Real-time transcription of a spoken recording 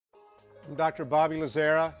I'm Dr. Bobby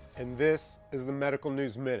Lazzara, and this is the Medical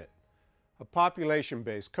News Minute. A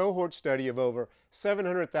population-based cohort study of over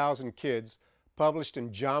 700,000 kids published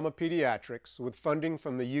in JAMA Pediatrics with funding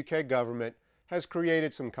from the UK government has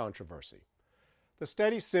created some controversy. The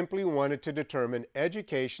study simply wanted to determine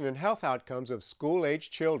education and health outcomes of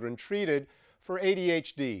school-aged children treated for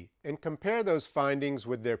ADHD and compare those findings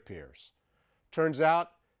with their peers. Turns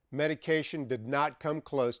out, medication did not come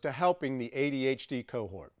close to helping the ADHD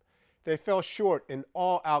cohort. They fell short in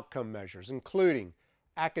all outcome measures, including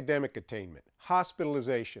academic attainment,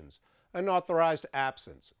 hospitalizations, unauthorized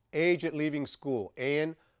absence, age at leaving school,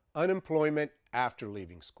 and unemployment after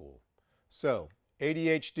leaving school. So,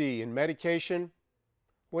 ADHD and medication,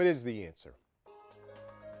 what is the answer?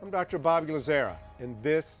 I'm Dr. Bobby Lazzara, and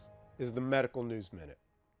this is the Medical News Minute.